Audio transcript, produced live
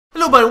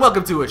Hello everybody,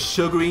 welcome to a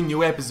sugary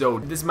new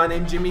episode. This is my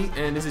name Jimmy,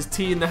 and this is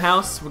T in the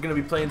house. We're gonna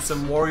be playing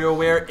some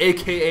WarioWare,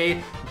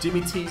 aka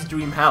Jimmy T's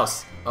Dream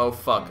House. Oh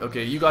fuck,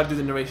 okay, you gotta do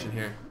the narration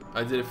here.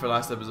 I did it for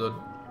last episode.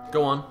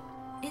 Go on.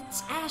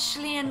 It's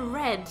Ashley and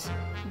Red,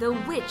 the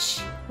witch.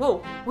 Whoa,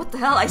 what the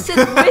hell? I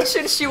said witch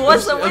and she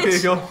was a witch.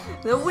 Okay, go.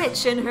 The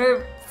witch and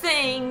her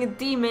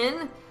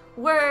demon,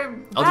 were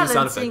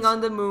balancing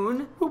on the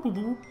moon.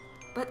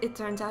 But it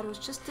turns out it was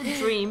just a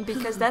dream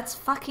because that's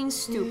fucking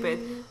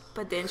stupid.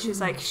 But then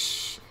she's like,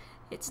 shh,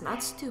 it's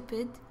not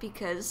stupid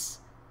because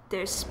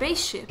there's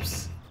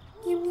spaceships.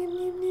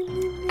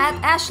 At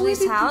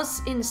Ashley's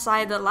house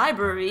inside the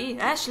library,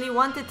 Ashley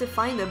wanted to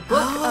find a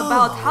book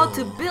about how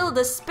to build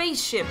a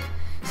spaceship.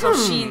 So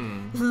she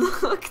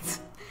looked,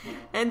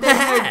 and then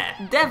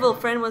her devil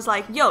friend was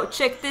like, yo,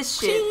 check this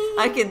shit.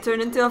 I can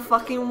turn into a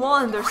fucking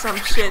wand or some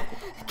shit.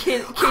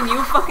 Can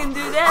you fucking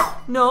do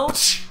that? No.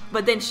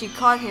 But then she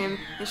caught him,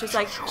 and she was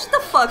like, shut the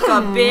fuck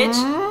up, bitch.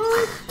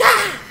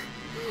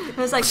 I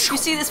was like, you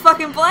see this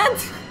fucking plant?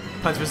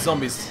 Plants for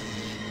zombies.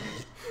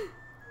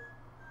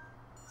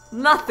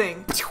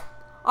 Nothing.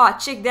 Aw,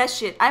 check that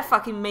shit. I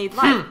fucking made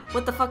light.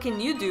 What the fuck can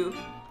you do?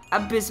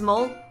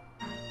 Abysmal.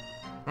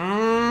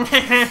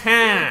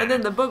 And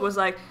then the book was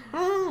like,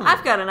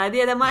 I've got an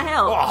idea that might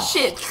help. Oh.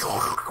 Shit.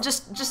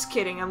 Just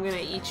kidding. I'm gonna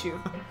eat you.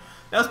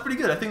 That was pretty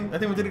good. I think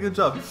we did a good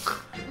job.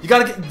 You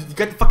got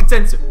the fucking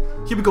sensor.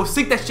 Here we go.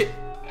 Sink that shit.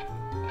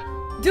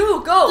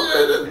 Dude,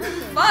 go.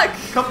 Fuck.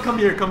 Come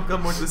here. Come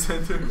more to the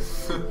center.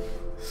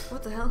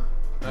 What the hell?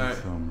 All right.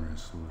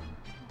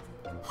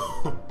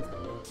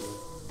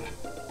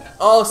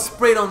 Oh,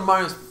 sprayed on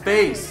Mario's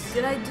face.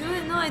 Did I do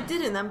it? No, I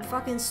didn't. I'm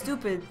fucking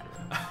stupid.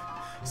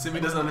 Simi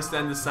doesn't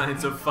understand the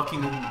science of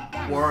fucking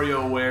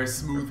WarioWare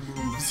smooth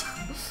moves.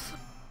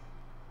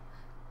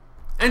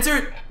 Enter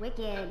it.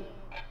 Wicked.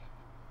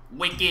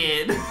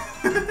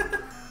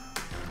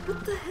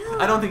 What the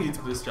hell? I don't think you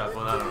took this strap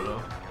on. I don't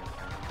know.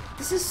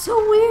 This is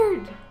so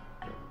weird.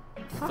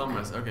 Thumb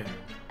rest. Okay.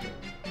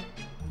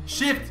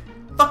 Shift.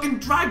 Fucking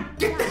drive.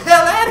 Get the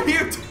hell out of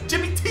here.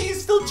 Jimmy T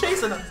is still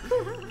chasing us.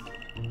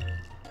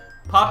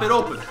 Pop it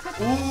open.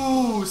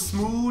 Ooh,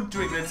 smooth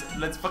drink.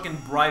 Let's fucking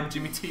bribe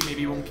Jimmy T.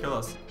 Maybe he won't kill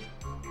us.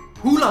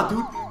 Hula,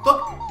 dude.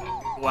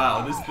 Fuck.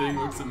 Wow, this thing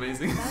looks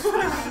amazing.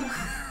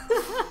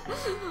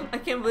 I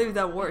can't believe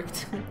that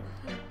worked.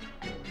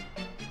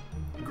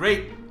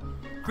 Great.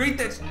 Why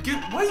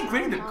are you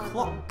grading the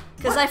clock?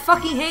 Because I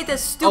fucking hate that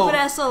stupid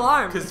ass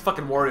alarm. Because it's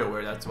fucking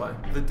WarioWare, that's why.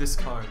 The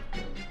discard.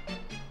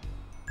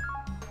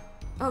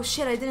 Oh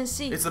shit, I didn't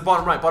see. It's the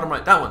bottom right.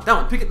 That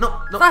one. Pick it.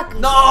 No. Fuck.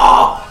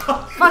 No!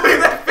 Fuck. Look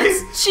at that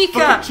face. Chica.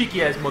 Fucking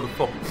cheeky ass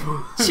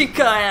motherfucker.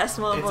 Chica ass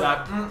motherfucker.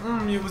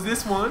 It's like, it was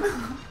this one.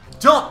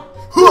 Jump.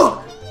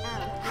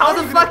 How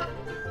the fuck?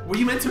 Were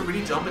you meant to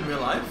really jump in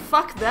real life?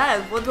 Fuck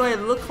that. What do I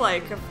look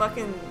like? A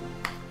fucking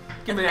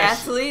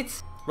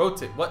athlete?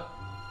 Rotate. What?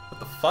 What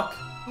the fuck?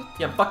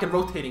 Yeah, I'm fucking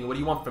rotating. What do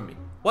you want from me?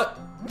 What?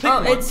 Pick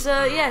oh, one. it's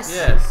a yes.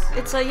 Yes.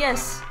 It's a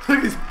yes. Look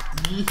at this.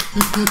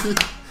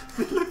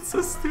 It looks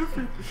so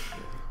stupid.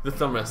 The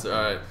thumb rest.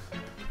 Alright.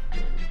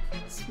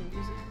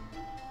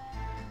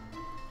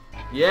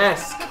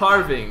 Yes,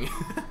 carving.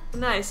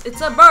 Nice.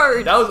 It's a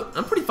bird.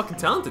 I'm pretty fucking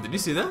talented. Did you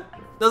see that?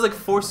 That was like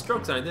 4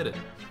 strokes and I did it.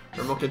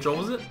 Remote control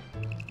was it?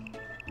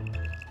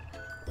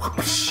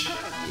 Yes.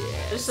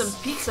 There's some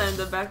pizza in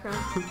the background.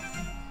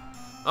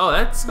 Oh,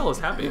 that skull is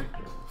happy.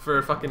 For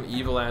a fucking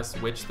evil ass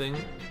witch thing.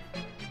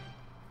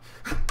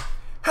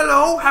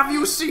 Hello, have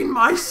you seen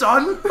my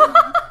son?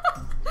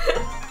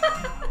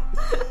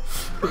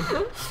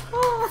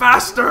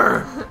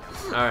 Faster!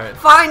 Alright.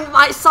 Find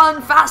my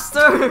son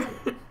faster!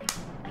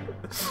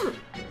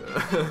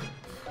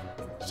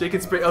 Shake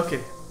and spray. Okay.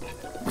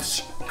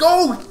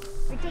 Go!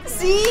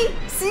 See?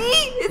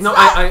 It's no,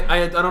 not...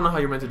 I don't know how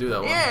you're meant to do that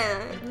one.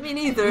 Yeah, me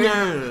neither.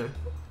 Yeah.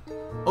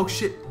 Oh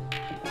shit.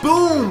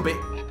 Boom!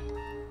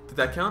 Did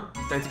that count?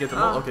 Time to get them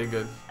all? Okay,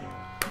 good.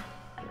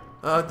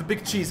 The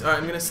big cheese. Alright,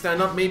 I'm gonna stand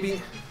up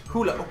maybe.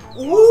 Hula.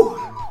 Woo!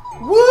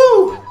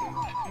 Woo!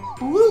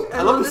 Woo!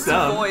 I love the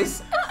sound.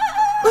 Voice.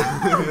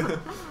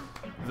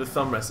 The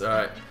thumb rest.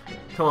 Alright.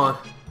 Come on.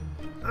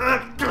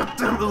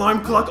 Goddamn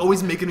alarm clock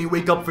always making me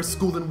wake up for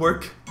school and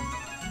work.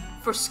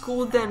 For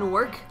school then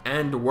work?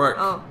 And work.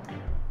 Oh.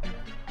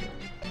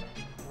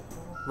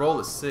 Roll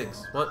a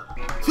 6. What?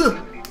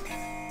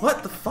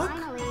 What the fuck?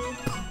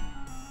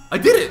 I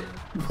did it!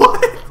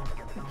 What?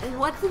 And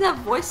what did that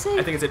voice say?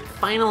 I think it said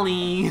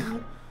finally.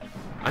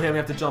 I think we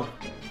have to jump.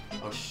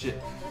 Oh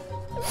shit.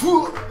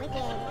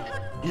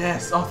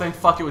 Yes. Oh thank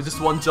fuck it was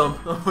just one jump.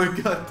 Oh my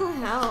god. What the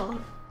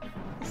hell?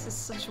 This is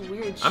such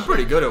weird shit. I'm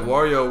pretty good at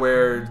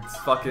WarioWare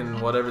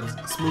fucking whatever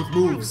smooth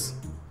moves.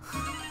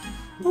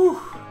 Woo.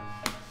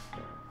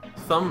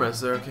 Thumb rest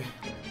there, okay.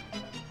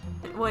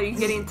 What, are you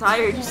getting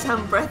tired? You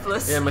sound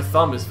breathless. Yeah, my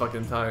thumb is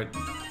fucking tired.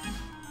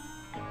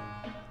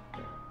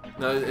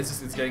 No, it's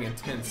getting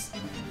intense.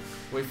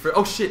 Wait for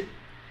oh shit.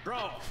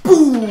 Bro.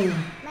 Boom!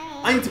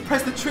 I need to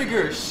press the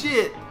trigger,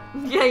 shit!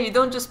 Yeah, you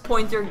don't just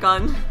point your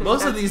gun.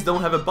 Most of these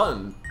don't have a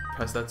button.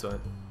 Press that side.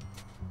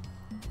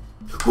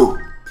 Whew.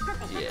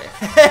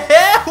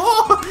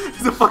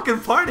 It's a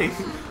fucking party.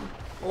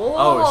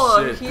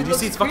 Oh shit! Did you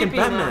see it's fucking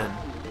Batman?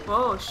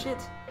 Oh shit!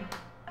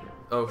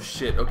 Oh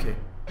shit! Okay.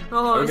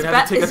 Oh, are we gonna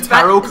have to take a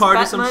tarot card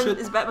or some shit?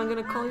 Is Batman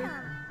gonna call you?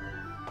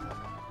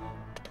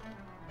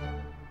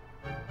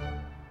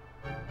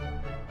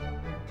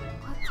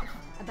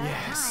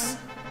 Yes.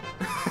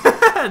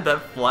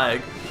 That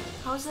flag.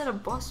 How is that a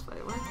boss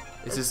fight? What?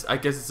 It's just, I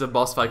guess it's a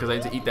boss fight because I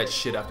need to eat that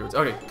shit afterwards.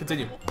 Okay,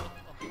 continue.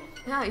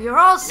 Yeah, you're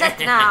all set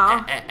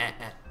now.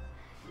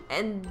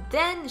 And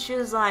then she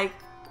was like,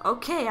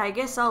 okay, I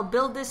guess I'll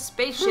build this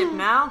spaceship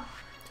now.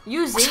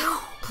 Using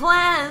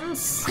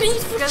plans.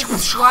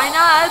 Because why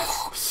not?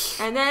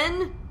 And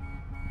then,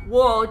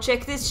 whoa,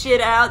 check this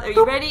shit out. Are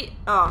you ready?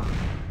 Oh.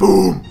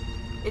 Boom.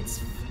 It's...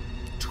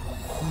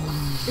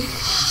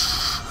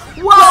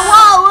 Whoa,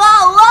 whoa,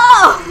 whoa,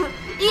 whoa!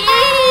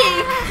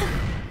 Eek!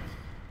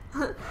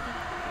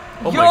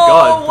 Oh my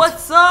god.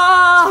 What's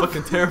up? It's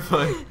fucking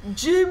terrifying.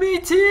 Jimmy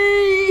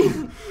T!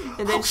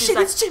 And then she's shit,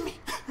 like, it's Jimmy!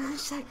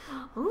 She's like,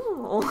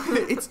 ooh.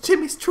 It's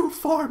Jimmy's true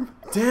form.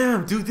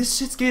 Damn, dude, this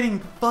shit's getting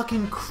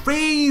fucking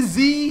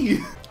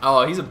crazy.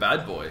 Oh, he's a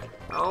bad boy.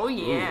 Oh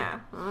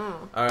yeah.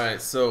 Mm.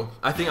 Alright, so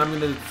I think I'm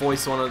gonna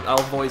voice one of,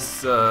 I'll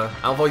voice the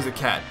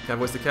cat. Can I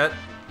voice the cat?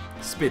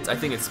 Spitz, I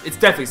think it's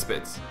definitely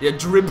Spitz. Yeah,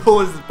 Dribble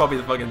is probably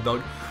the fucking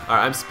dog.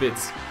 Alright, I'm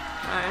Spitz.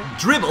 Alright.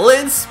 Dribble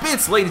and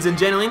Spitz, ladies and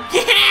gentlemen.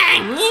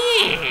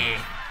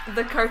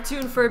 The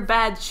cartoon for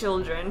bad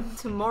children.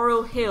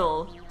 Tomorrow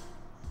Hill.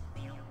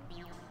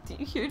 Do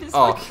you hear this?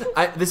 Oh,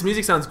 this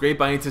music sounds great,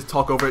 but I need to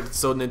talk over it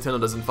so Nintendo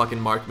doesn't fucking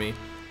mark me.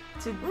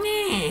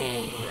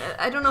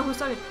 I don't know who's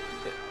talking.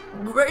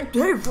 Great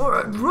day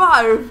for a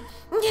drive.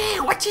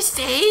 Yeah, what you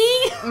say?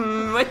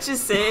 What you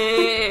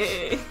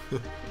say?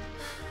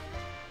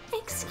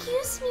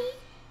 Excuse me.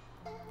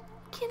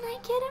 Can I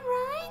get a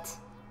ride?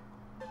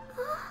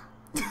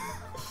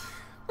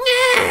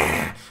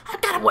 Yeah,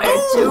 I've got a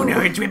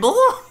boner, Dribble.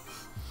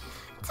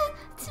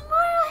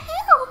 Tomorrow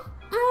Hill.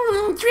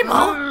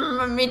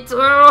 Dribble. Me too.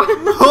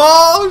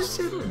 Oh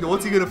shit!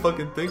 What's he gonna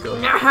fucking think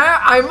of?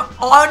 I'm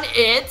on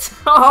it.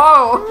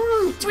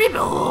 Oh,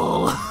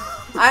 Dribble.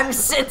 I'm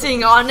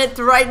sitting on it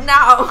right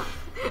now,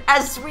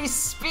 as we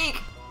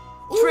speak.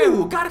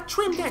 Ooh, gotta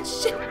trim that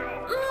shit.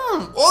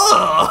 Oh.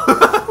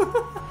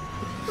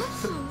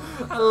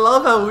 I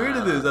love how weird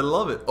it is. I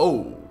love it.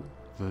 Oh,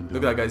 look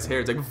at that guy's hair.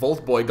 It's like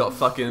Volt Boy got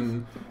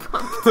fucking.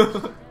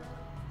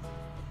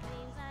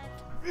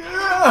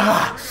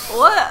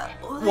 What?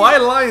 Why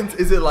lions?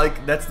 Is it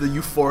like that's the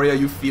euphoria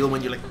you feel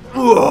when you're like,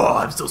 oh,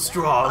 I'm so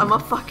strong. I'm a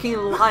fucking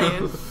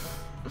lion.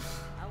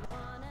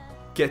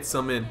 Get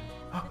some in.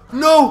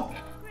 No!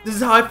 This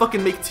is how I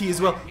fucking make tea as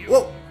well.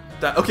 Whoa!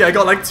 Okay, I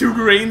got like 2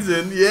 grains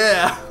in.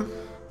 Yeah.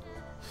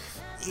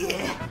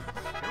 Yeah.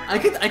 I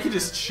could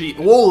just cheat.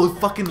 Whoa,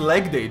 fucking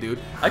leg day, dude.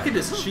 I could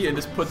just cheat and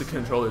just put the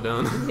controller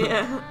down.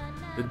 Yeah.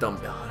 The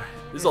dumbbell.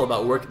 This is all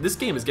about work. This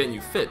game is getting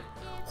you fit.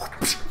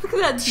 Look at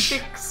that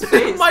big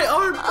space. My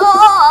arm.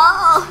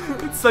 Oh!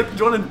 It's like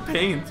drawn in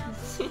paint.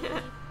 Yeah.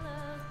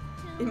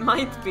 It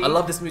might be. I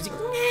love this music.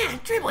 Yeah,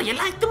 Dribble, you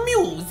like the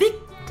music?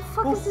 What the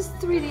fuck is this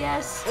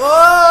 3DS?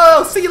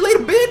 Oh, see you later,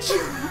 bitch.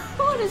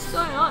 What is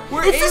going on?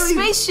 We're it's aliens. a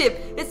spaceship.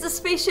 It's the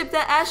spaceship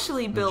that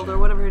Ashley built, or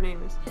whatever her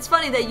name is. It's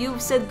funny that you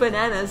said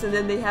bananas and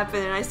then they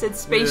happened, and I said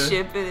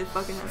spaceship and it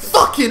fucking happened.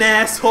 Fucking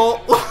asshole.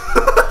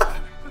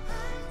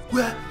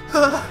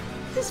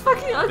 This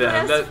fucking ugly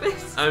ass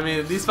face. I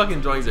mean, these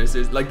fucking drawings are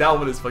serious. Like that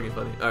one is fucking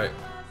funny. All right.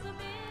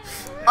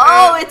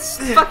 Oh, it's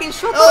fucking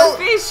Shoto and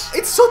Fish.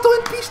 It's Shoto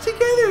and Fish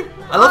together.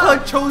 I love how I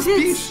chose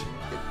Fish.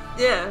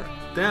 Yeah.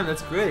 Damn,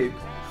 that's great.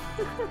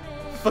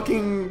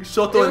 Fucking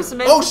Shoto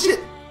and... Oh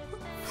shit!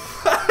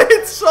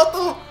 It's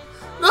Shoto!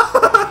 No!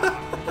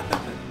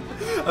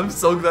 I'm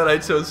so glad I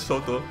chose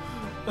Shoto.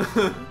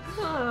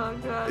 Oh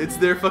god. It's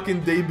their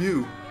fucking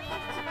debut.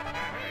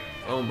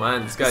 Oh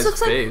man, this guy's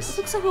face. This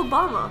looks like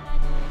Obama.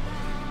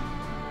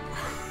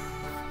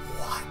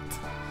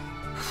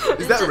 What?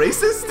 Is that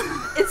racist?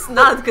 It's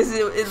not, because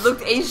it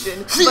looked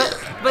Asian,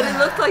 but it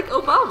looked like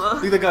Obama.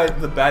 Look at the guy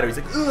with the battery. He's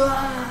like,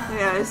 ugh.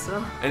 Yeah, I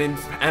saw. And in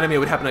anime, it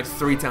would happen like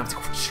 3 times.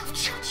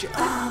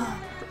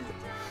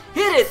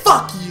 Hit it!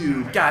 Fuck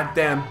you,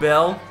 goddamn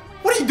Bell.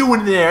 What are you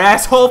doing there,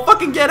 asshole?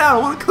 Fucking get out. I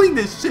want to clean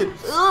this shit.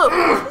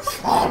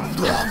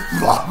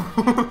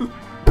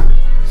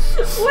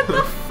 What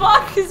the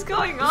fuck is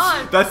going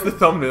on? That's the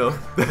thumbnail.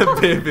 That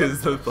baby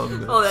is the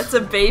thumbnail. Oh, that's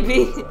a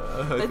baby?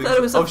 I thought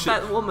it was a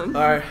fat woman.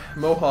 Alright,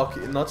 Mohawk,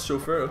 not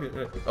chauffeur. Okay,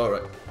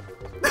 alright.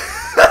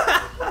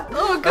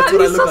 Oh god,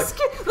 he's so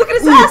scared. Look at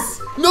his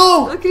ass!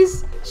 No! Look,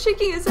 he's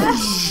shaking his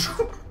ass.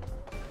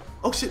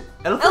 Oh shit,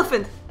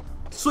 elephant.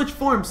 Switch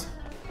forms.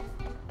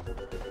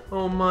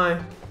 Oh my.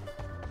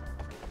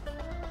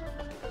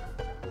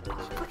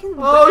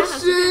 Oh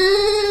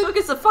shit! Look,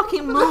 it's the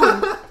fucking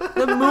moon.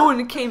 The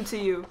moon came to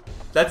you.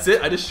 That's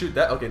it? I just shoot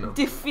that? Okay, no.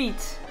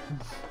 Defeat.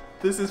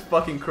 This is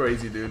fucking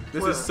crazy, dude.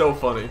 This is so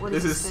funny.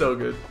 This is so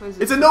good.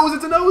 It's a nose,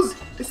 it's a nose!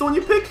 It's the one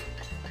you pick.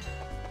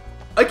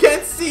 I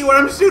can't see where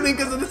I'm shooting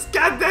because of this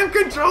goddamn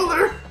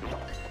controller.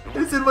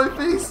 It's in my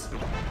face.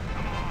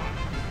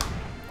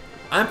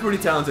 I'm pretty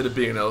talented at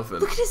being an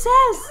elephant. Look at his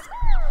ass.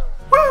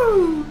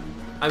 Woo!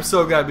 I'm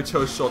so glad we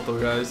chose Shoto,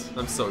 guys.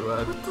 I'm so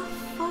glad. What the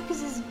fuck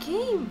is this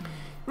game?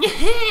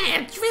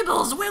 Yeah,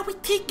 Dribbles, where are we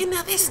taking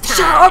her this time?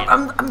 Shut up!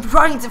 I'm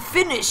trying to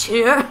finish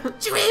here.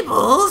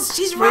 Dribbles,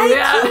 she's right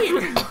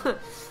here.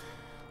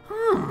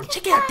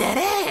 Check out that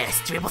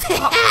ass, Dribbles.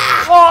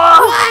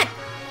 What?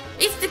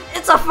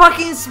 It's a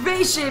fucking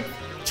spaceship.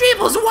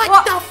 Dribbles,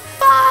 what the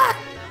fuck?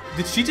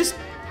 Did she just...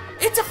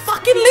 It's a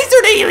fucking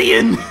lizard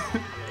alien.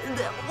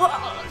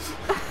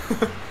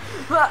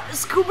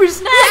 Scooper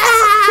snacks.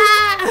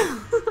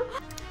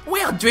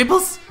 Well,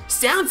 Dribbles,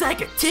 sounds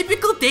like a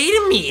typical day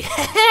to me.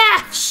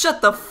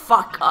 Shut the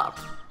fuck up.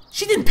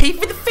 She didn't pay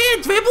for the fare,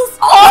 Dribbles.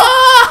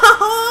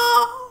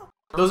 Oh!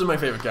 Those are my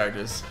favorite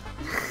characters.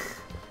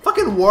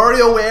 Fucking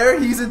WarioWare,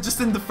 he's just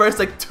in the first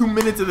like 2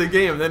 minutes of the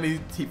game, and then he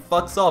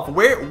fucks off.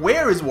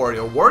 Where is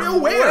Wario?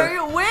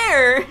 WarioWare!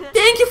 WarioWare!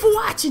 Thank you for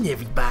watching,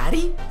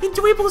 everybody. And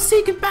Dribbles,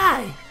 say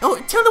goodbye.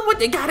 Oh, tell them what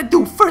they gotta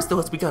do first, or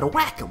else we gotta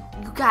whack them.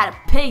 You gotta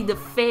pay the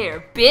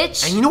fare,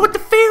 bitch. And you know what the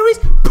fare is?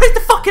 Press the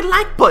fucking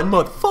like button,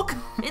 motherfucker.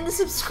 And the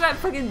subscribe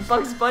fucking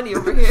Bugs Bunny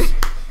over here.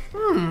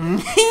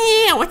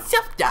 Yeah, what's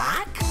up,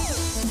 Doc?